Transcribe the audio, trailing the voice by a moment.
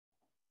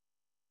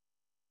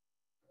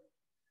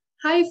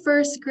Hi,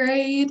 first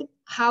grade.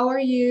 How are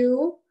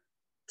you?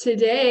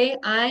 Today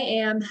I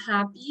am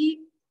happy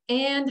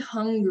and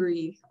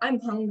hungry.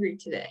 I'm hungry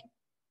today.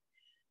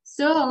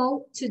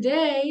 So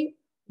today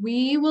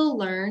we will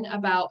learn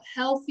about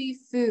healthy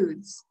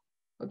foods.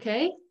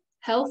 Okay?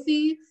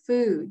 Healthy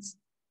foods.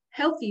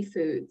 Healthy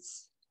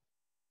foods.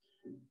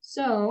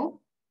 So,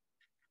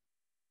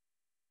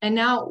 and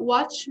now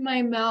watch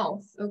my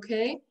mouth,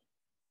 okay?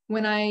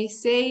 When I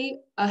say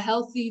a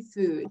healthy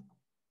food.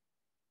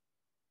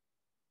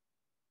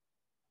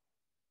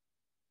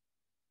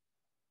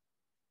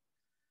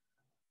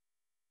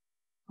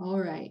 All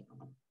right.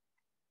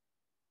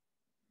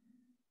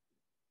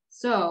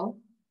 So,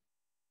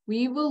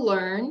 we will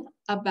learn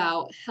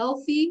about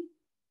healthy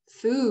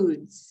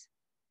foods.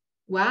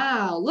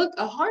 Wow, look,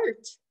 a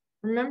heart.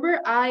 Remember,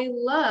 I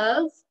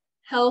love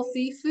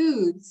healthy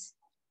foods.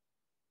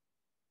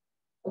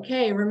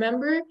 Okay,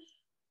 remember,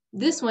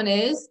 this one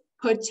is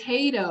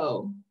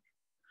potato.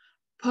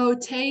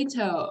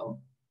 Potato.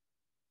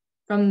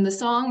 From the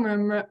song,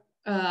 remember,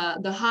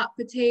 the hot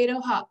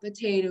potato, hot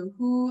potato.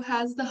 Who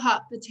has the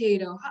hot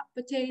potato? Hot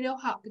potato,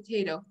 hot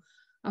potato.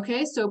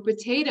 Okay, so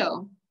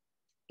potato.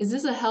 Is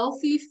this a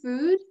healthy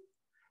food?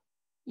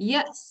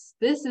 Yes,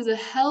 this is a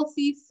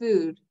healthy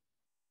food.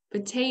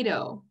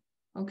 Potato.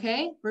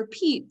 Okay,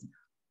 repeat.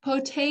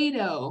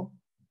 Potato.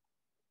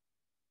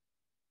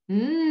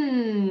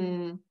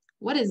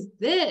 What is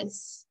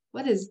this?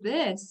 What is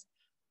this?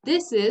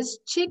 This is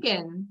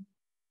chicken.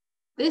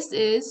 This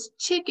is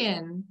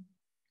chicken.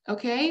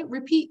 Okay,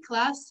 repeat,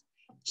 class.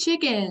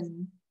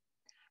 Chicken.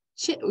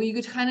 You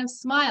could kind of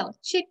smile.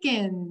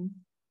 Chicken.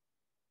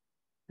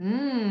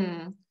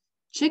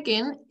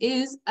 Chicken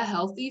is a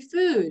healthy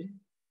food.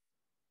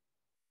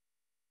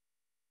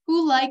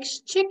 Who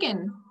likes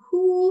chicken?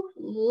 Who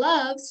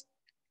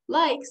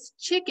likes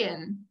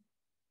chicken?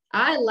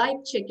 I like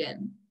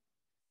chicken.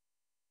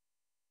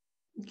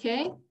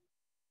 Okay,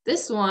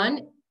 this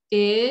one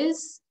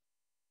is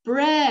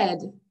bread.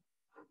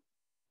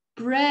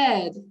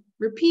 Bread.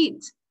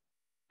 Repeat.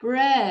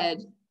 Bread.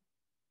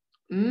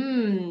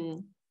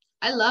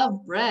 I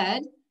love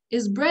bread.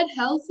 Is bread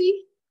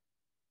healthy?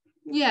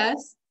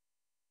 Yes,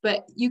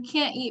 but you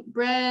can't eat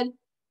bread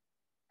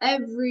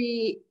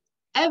every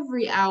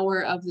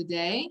hour of the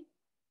day.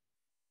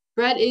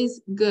 Bread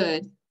is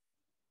good.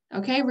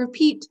 Okay,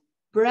 repeat.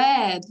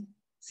 Bread.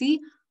 See?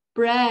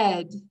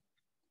 Bread.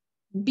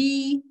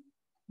 Be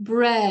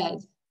bread.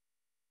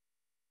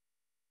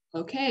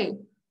 Okay.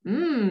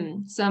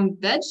 Some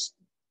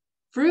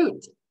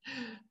fruit.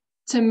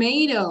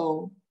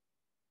 Tomato.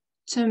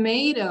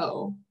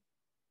 Tomato.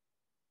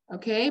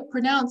 Okay,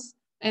 pronounce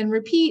and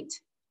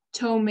repeat.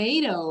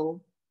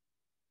 Tomato.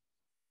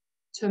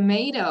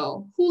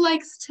 Tomato. Who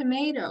likes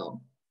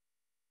tomato?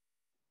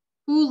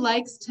 Who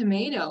likes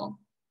tomato?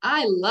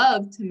 I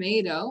love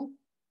tomato.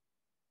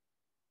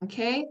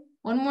 Okay,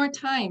 one more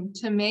time.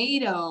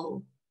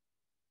 Tomato.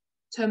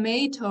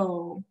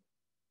 Tomato.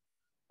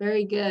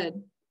 Very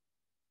good.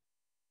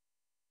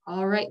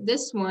 All right,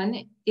 this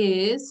one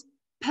is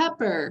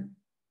pepper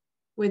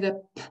with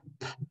a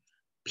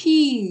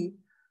P.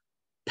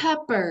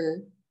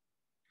 Pepper.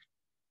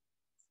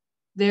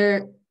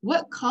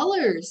 What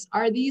colors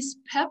are these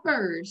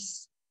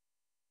peppers?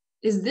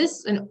 Is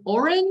this an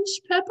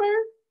orange pepper?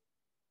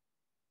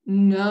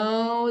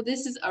 No,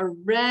 this is a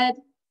red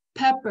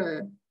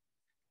pepper.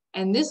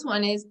 And this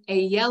one is a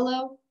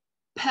yellow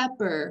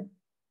pepper.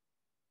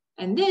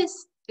 And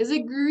this is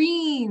a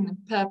green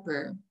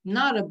pepper,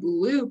 not a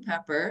blue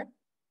pepper.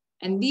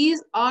 And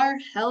these are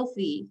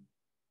healthy.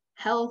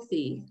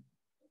 Healthy.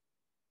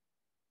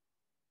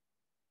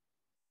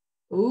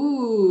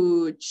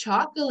 Ooh,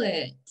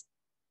 chocolate.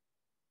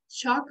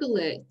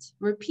 Chocolate.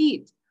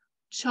 Repeat.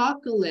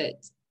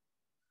 Chocolate.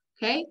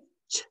 Okay?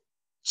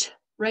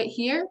 Right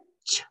here.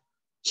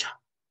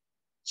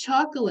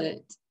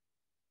 Chocolate.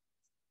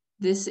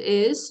 This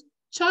is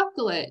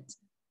chocolate.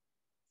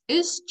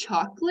 Is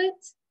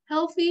chocolate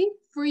healthy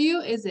for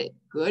you? Is it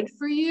good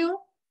for you?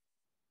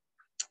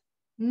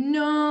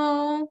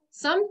 No.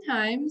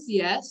 Sometimes,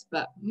 yes,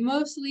 but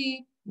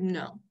mostly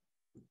no.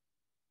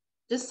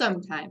 Just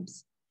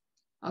sometimes.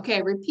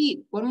 Okay, repeat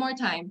one more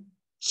time.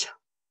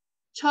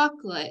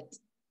 Chocolate.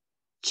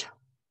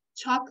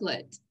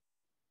 Chocolate.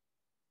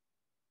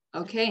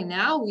 Okay,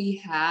 now we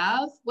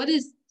have, what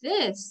is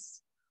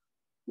this?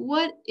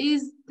 What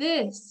is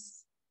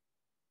this?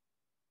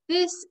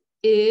 This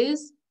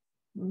is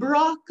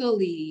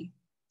broccoli.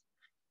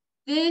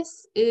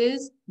 This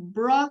is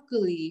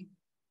broccoli.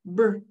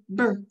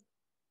 Broccoli.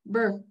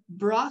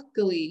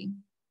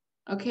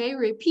 Okay,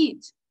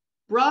 repeat.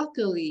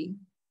 Broccoli.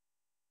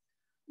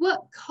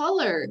 What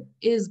color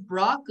is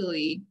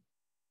broccoli?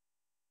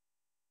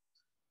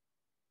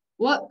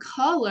 What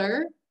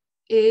color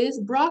is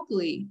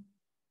broccoli?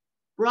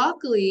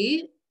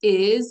 Broccoli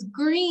is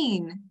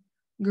green.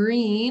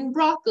 Green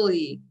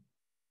broccoli.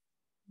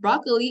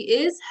 Broccoli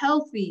is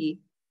healthy.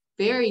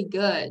 Very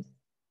good.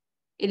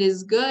 It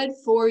is good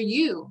for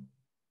you.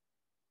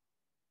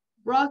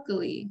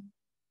 Broccoli.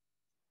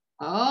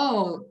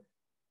 Oh,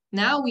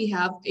 Now we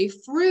have a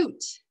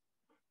fruit.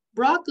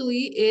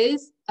 Broccoli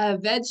is a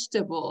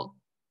vegetable.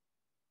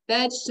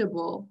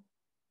 Vegetable.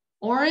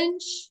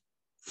 Orange,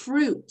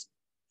 fruit.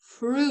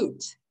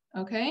 Fruit.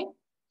 Okay?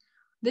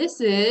 This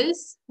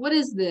is, what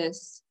is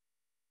this?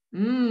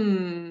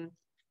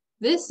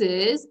 This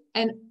is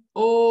an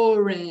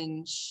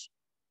orange.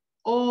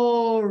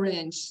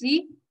 Orange.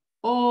 See?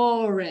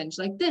 Orange.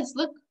 Like this.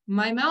 Look,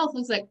 my mouth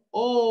looks like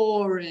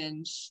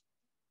orange.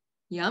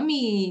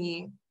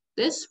 Yummy.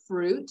 This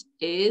fruit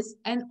is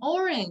an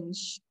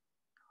orange.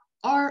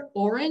 Are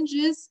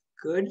oranges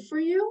good for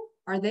you?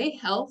 Are they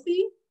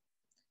healthy?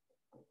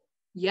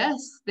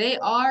 Yes, they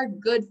are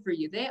good for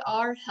you. They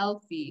are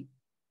healthy.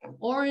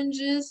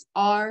 Oranges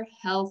are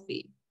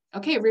healthy.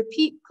 Okay,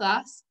 repeat,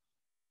 class.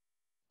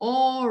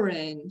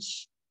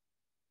 Orange.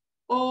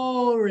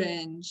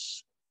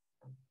 Orange.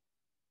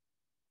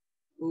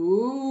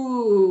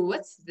 Ooh,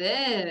 what's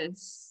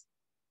this?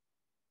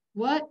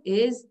 What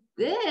is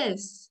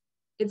this?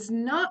 It's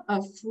not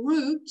a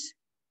fruit,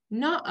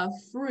 not a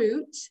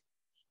fruit,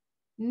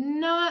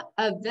 not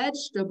a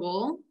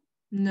vegetable.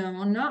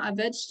 No, not a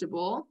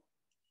vegetable.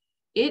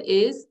 It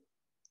is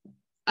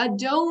a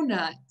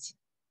donut.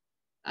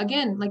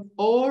 Again, like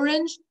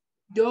orange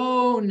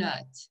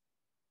donut.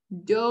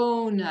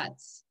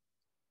 Donuts.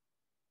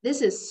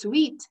 This is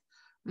sweet.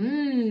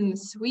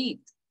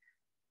 Sweet.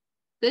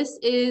 This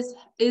is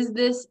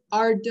this,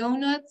 are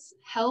donuts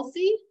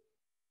healthy?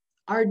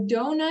 Are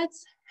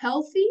donuts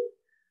healthy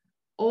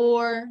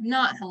or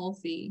not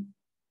healthy?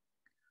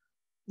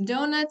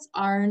 Donuts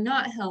are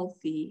not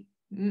healthy.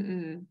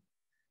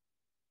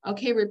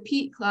 Okay,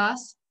 repeat,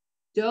 class.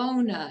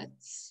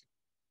 Donuts.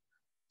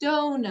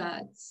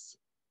 Donuts.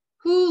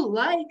 Who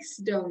likes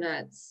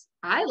donuts?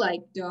 I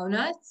like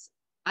donuts.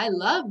 I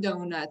love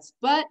donuts,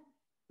 but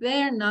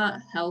they're not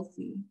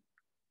healthy.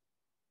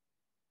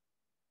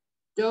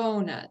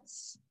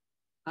 Donuts.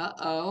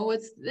 Uh-oh,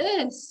 what's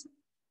this?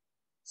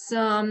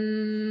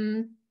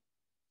 Some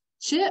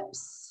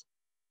chips.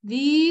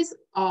 These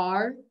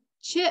are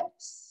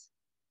chips.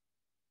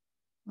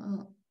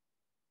 Oh.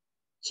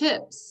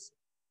 Chips.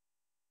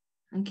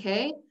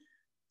 Okay.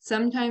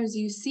 Sometimes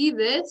you see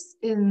this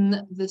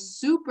in the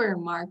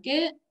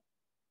supermarket,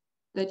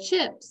 the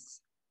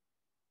chips.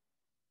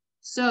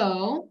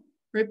 So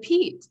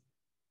repeat.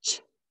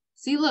 Ch.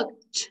 See, look.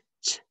 Ch,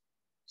 ch.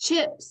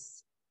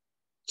 Chips.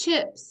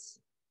 Chips.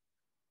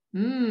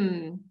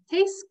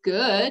 Tastes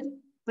good,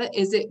 but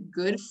is it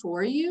good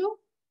for you?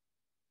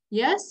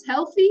 Yes,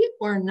 healthy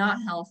or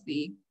not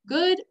healthy?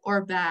 Good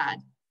or bad?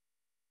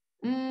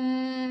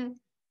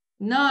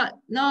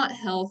 Not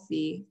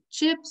healthy.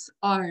 Chips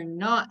are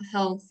not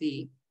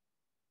healthy.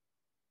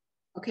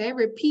 Okay,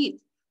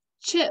 repeat.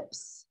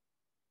 Chips.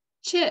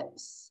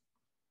 Chips.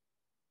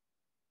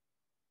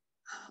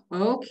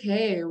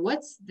 Okay,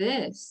 what's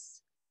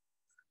this?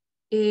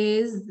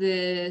 Is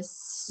this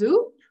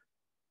soup?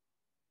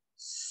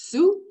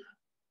 Soup?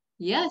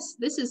 Yes,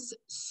 this is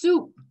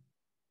soup.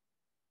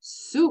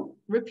 Soup.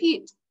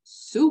 Repeat.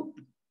 Soup.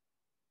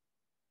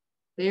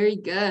 Very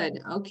good.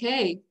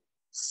 Okay.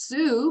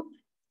 Soup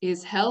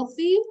is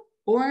healthy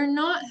or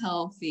not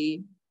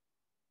healthy?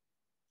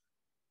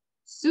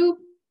 Soup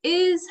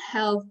is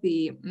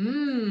healthy.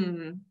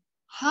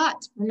 Hot.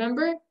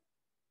 Remember?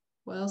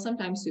 Well,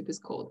 sometimes soup is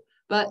cold,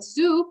 but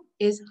soup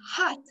is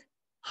hot.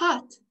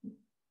 Hot.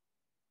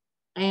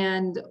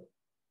 And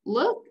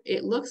look,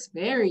 it looks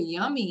very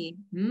yummy.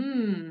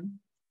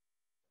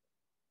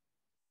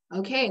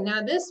 Okay,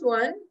 now this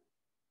one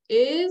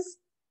is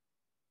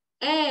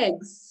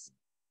eggs.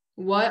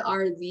 What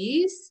are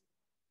these?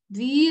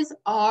 These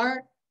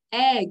are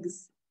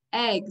eggs.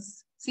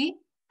 Eggs. See?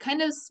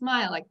 Kind of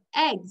smile like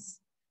eggs.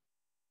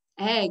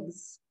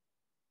 Eggs.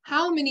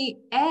 How many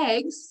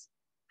eggs?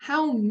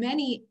 How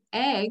many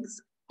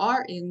eggs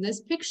are in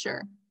this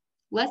picture?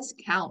 Let's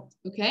count,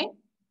 okay?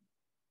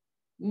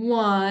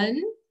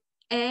 1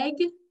 egg,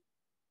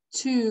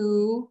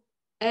 2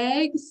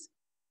 eggs,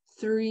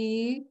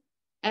 3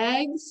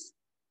 eggs,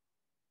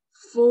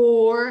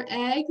 4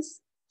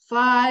 eggs,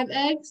 5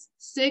 eggs,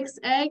 6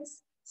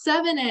 eggs,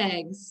 7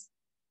 eggs.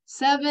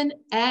 7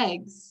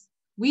 eggs.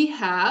 We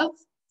have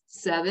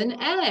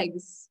 7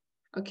 eggs.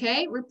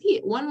 Okay,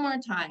 repeat one more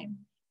time.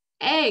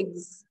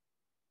 Eggs.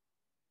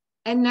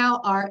 And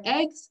now, are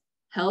eggs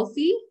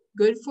healthy,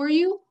 good for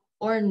you,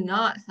 or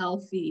not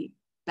healthy,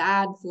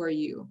 bad for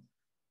you?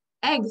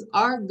 Eggs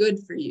are good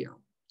for you,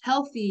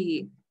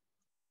 healthy.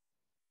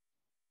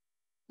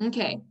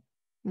 Okay,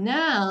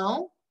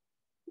 now,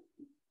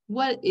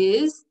 what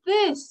is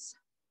this?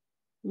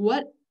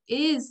 What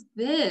is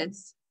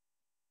this?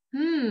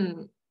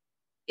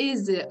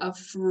 Is it a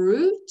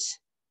fruit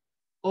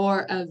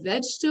or a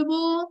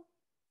vegetable?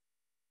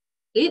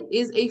 It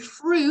is a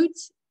fruit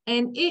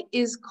and it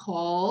is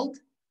called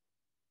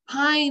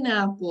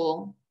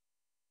pineapple.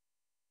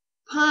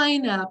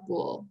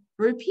 Pineapple.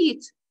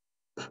 Repeat.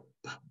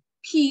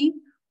 P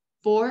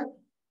for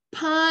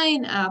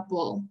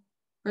pineapple.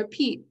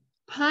 Repeat.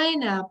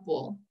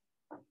 Pineapple.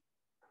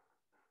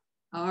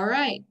 All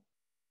right.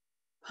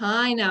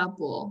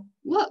 Pineapple.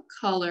 What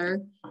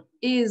color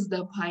is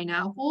the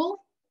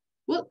pineapple?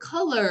 What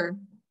color?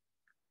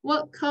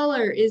 What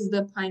color is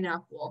the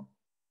pineapple?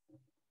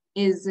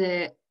 Is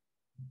it,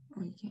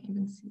 oh, you can't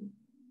even see.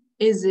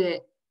 Is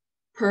it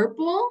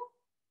purple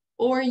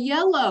or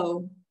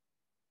yellow?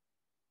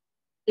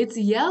 It's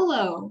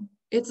yellow.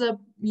 It's a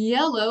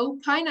yellow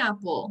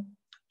pineapple.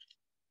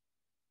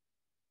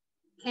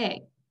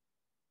 Okay.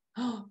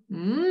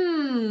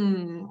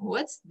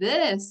 What's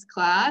this,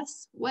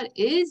 class? What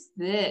is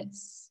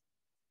this?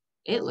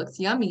 It looks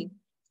yummy.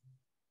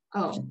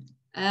 Oh,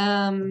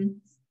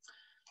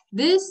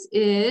 these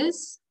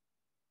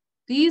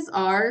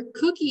are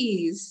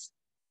cookies.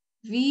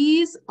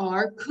 These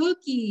are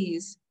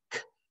cookies.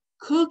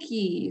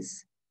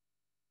 Cookies.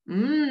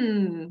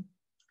 Now,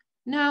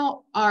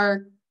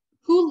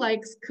 who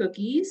likes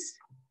cookies?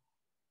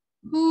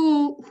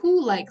 Who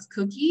likes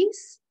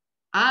cookies?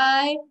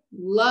 I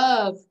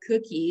love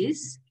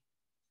cookies.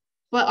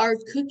 But are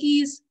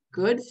cookies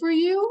good for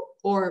you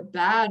or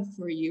bad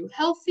for you?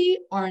 Healthy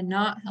or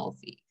not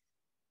healthy?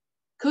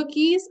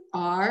 Cookies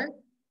are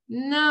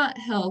not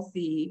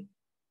healthy.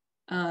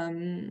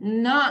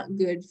 Not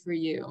good for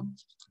you.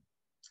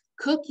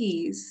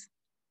 Cookies,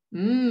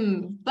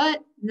 but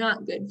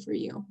not good for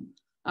you.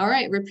 All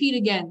right, repeat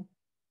again.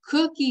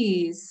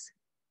 Cookies,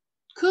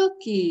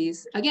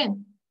 cookies.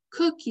 Again,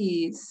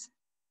 cookies.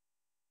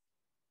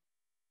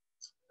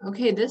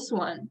 Okay, this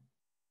one.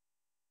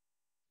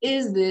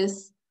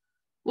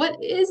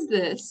 What is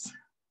this?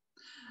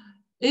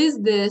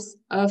 Is this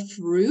a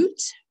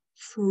fruit,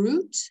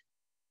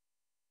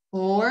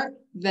 or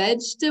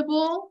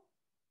vegetable?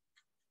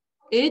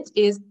 It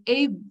is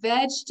a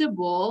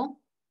vegetable.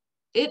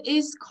 It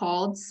is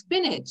called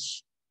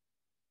spinach.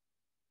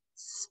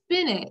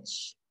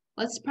 Spinach.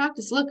 Let's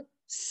practice. Look,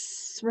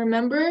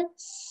 remember?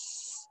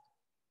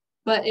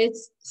 But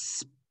it's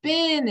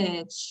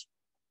spinach.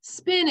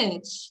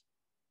 Spinach.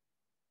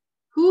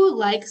 Who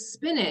likes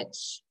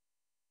spinach?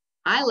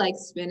 I like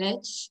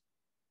spinach.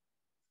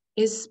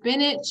 Is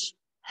spinach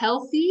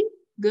healthy,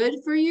 good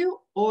for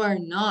you, or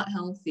not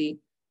healthy,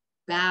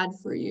 bad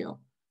for you?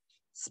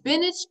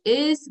 Spinach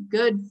is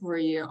good for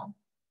you.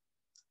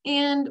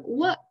 And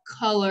what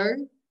color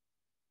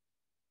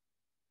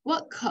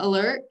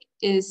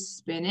is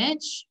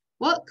spinach?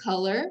 What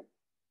color?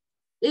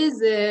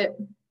 Is it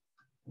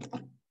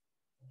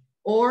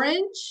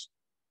orange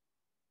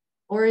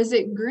or is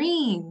it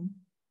green?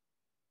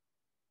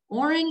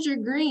 Orange or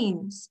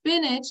green?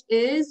 Spinach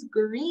is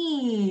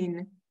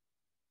green.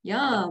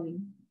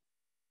 Yum.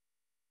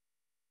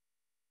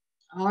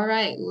 All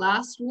right,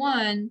 last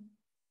one.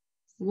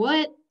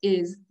 What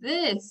is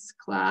this,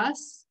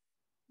 class?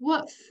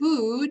 What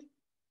food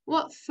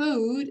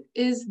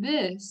is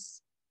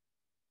this?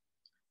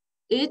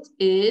 It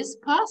is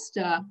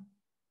pasta.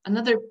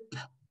 Another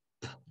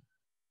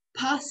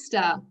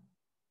pasta.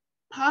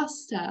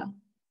 Pasta.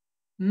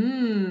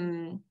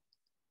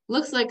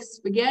 Looks like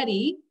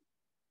spaghetti,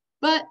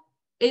 but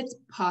it's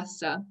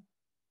pasta.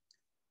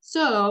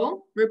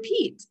 So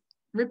repeat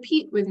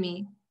with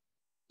me.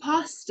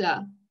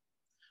 Pasta,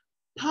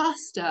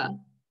 pasta.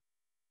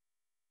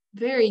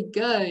 Very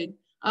good.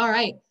 All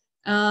right.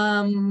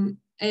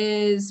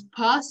 Is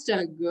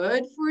pasta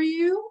good for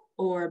you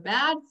or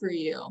bad for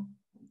you?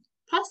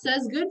 Pasta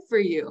is good for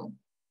you.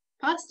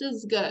 Pasta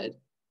is good.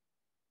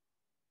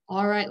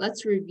 All right,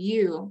 let's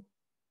review.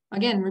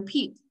 Again,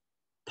 repeat.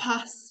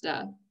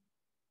 Pasta,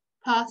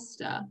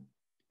 pasta.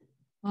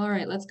 All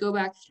right, let's go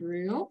back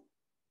through.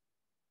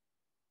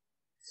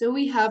 So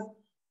we have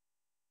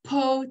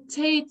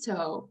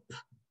potato,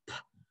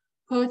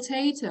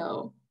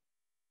 potato.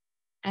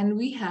 And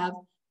we have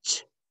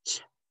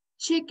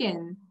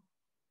chicken,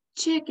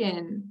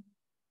 chicken.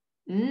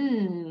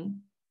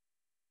 And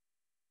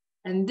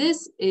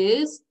this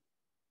is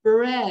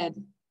bread,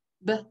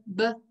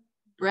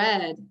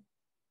 bread.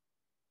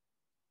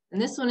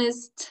 And this one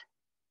is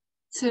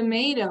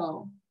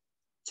tomato,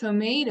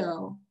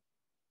 tomato.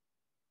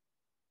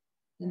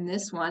 And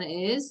this one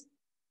is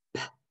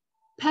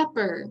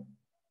pepper,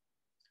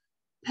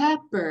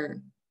 pepper.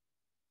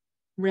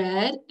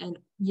 Red and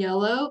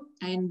yellow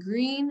and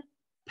green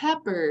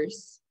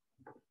peppers.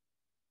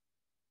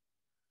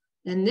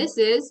 And this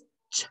is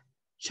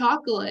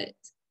chocolate,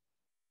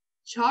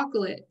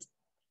 chocolate.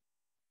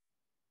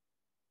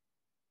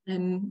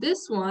 And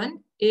this one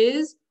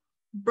is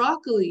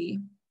broccoli,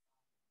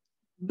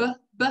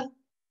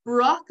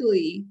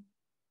 broccoli.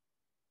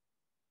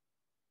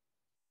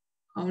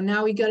 Oh,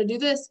 now we gotta do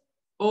this.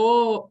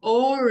 Oh,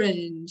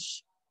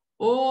 orange,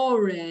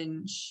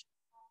 orange.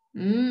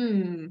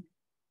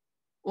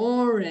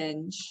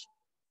 Orange.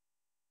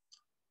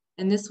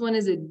 And this one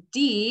is a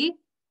D,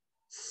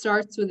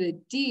 starts with a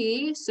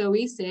D, so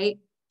we say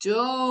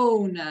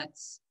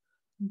donuts,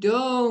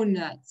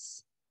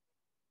 donuts.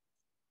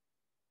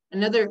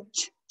 Another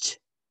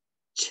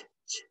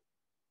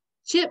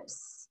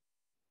chips,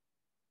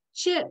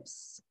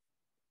 chips.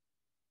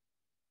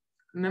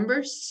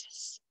 Remember the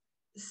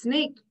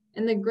snake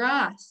in the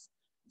grass.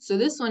 So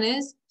this one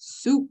is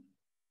soup,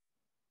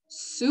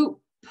 soup,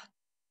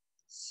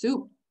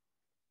 soup.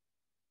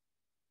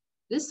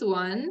 This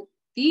one,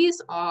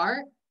 these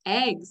are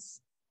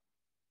eggs.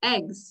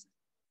 Eggs,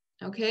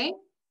 okay?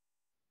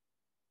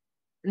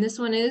 And this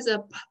one is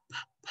a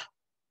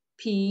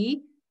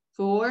P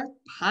for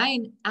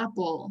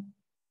pineapple.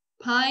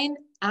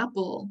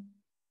 Pineapple.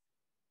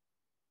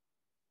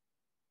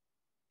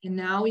 And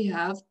now we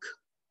have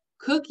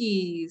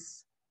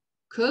cookies.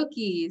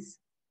 Cookies.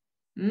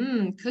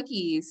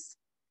 Cookies.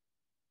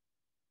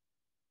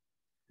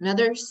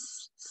 Another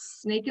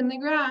snake in the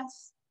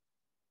grass.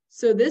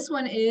 So this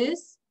one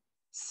is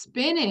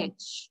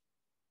spinach.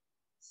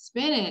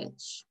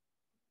 Spinach.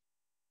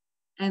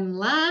 And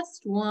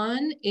last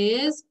one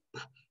is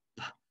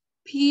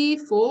P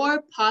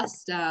for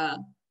pasta.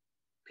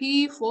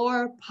 P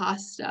for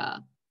pasta.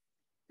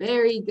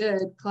 Very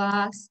good,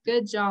 class.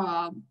 Good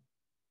job.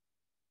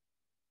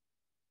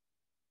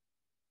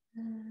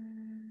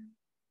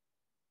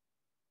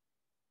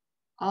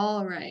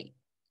 All right.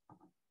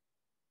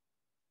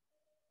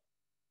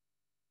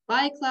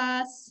 Bye,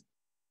 class.